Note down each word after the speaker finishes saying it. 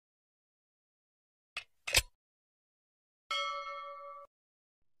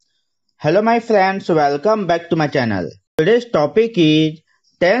Hello my friends, welcome back to my channel. Today's topic is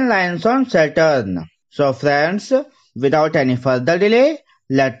 10 lines on Saturn. So friends, without any further delay,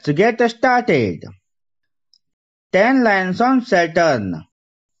 let's get started. 10 lines on Saturn.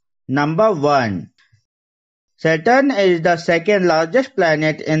 Number 1. Saturn is the second largest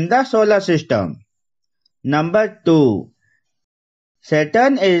planet in the solar system. Number 2.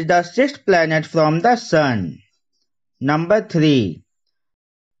 Saturn is the sixth planet from the Sun. Number 3.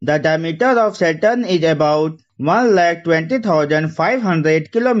 The diameter of Saturn is about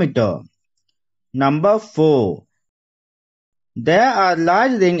 1,20,500 km. Number 4. There are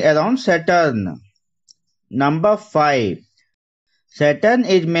large rings around Saturn. Number 5. Saturn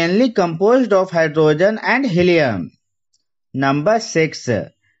is mainly composed of hydrogen and helium. Number 6.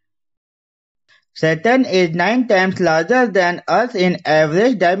 Saturn is 9 times larger than Earth in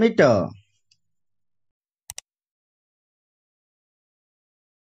average diameter.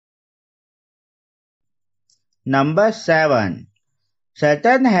 Number 7.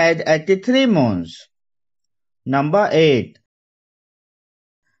 Saturn has 83 moons. Number 8.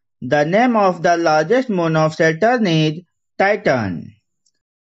 The name of the largest moon of Saturn is Titan.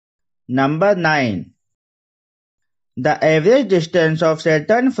 Number 9. The average distance of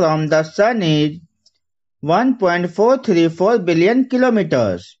Saturn from the Sun is 1.434 billion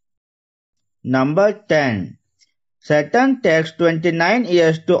kilometers. Number 10. Saturn takes 29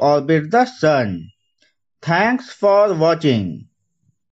 years to orbit the Sun. Thanks for watching.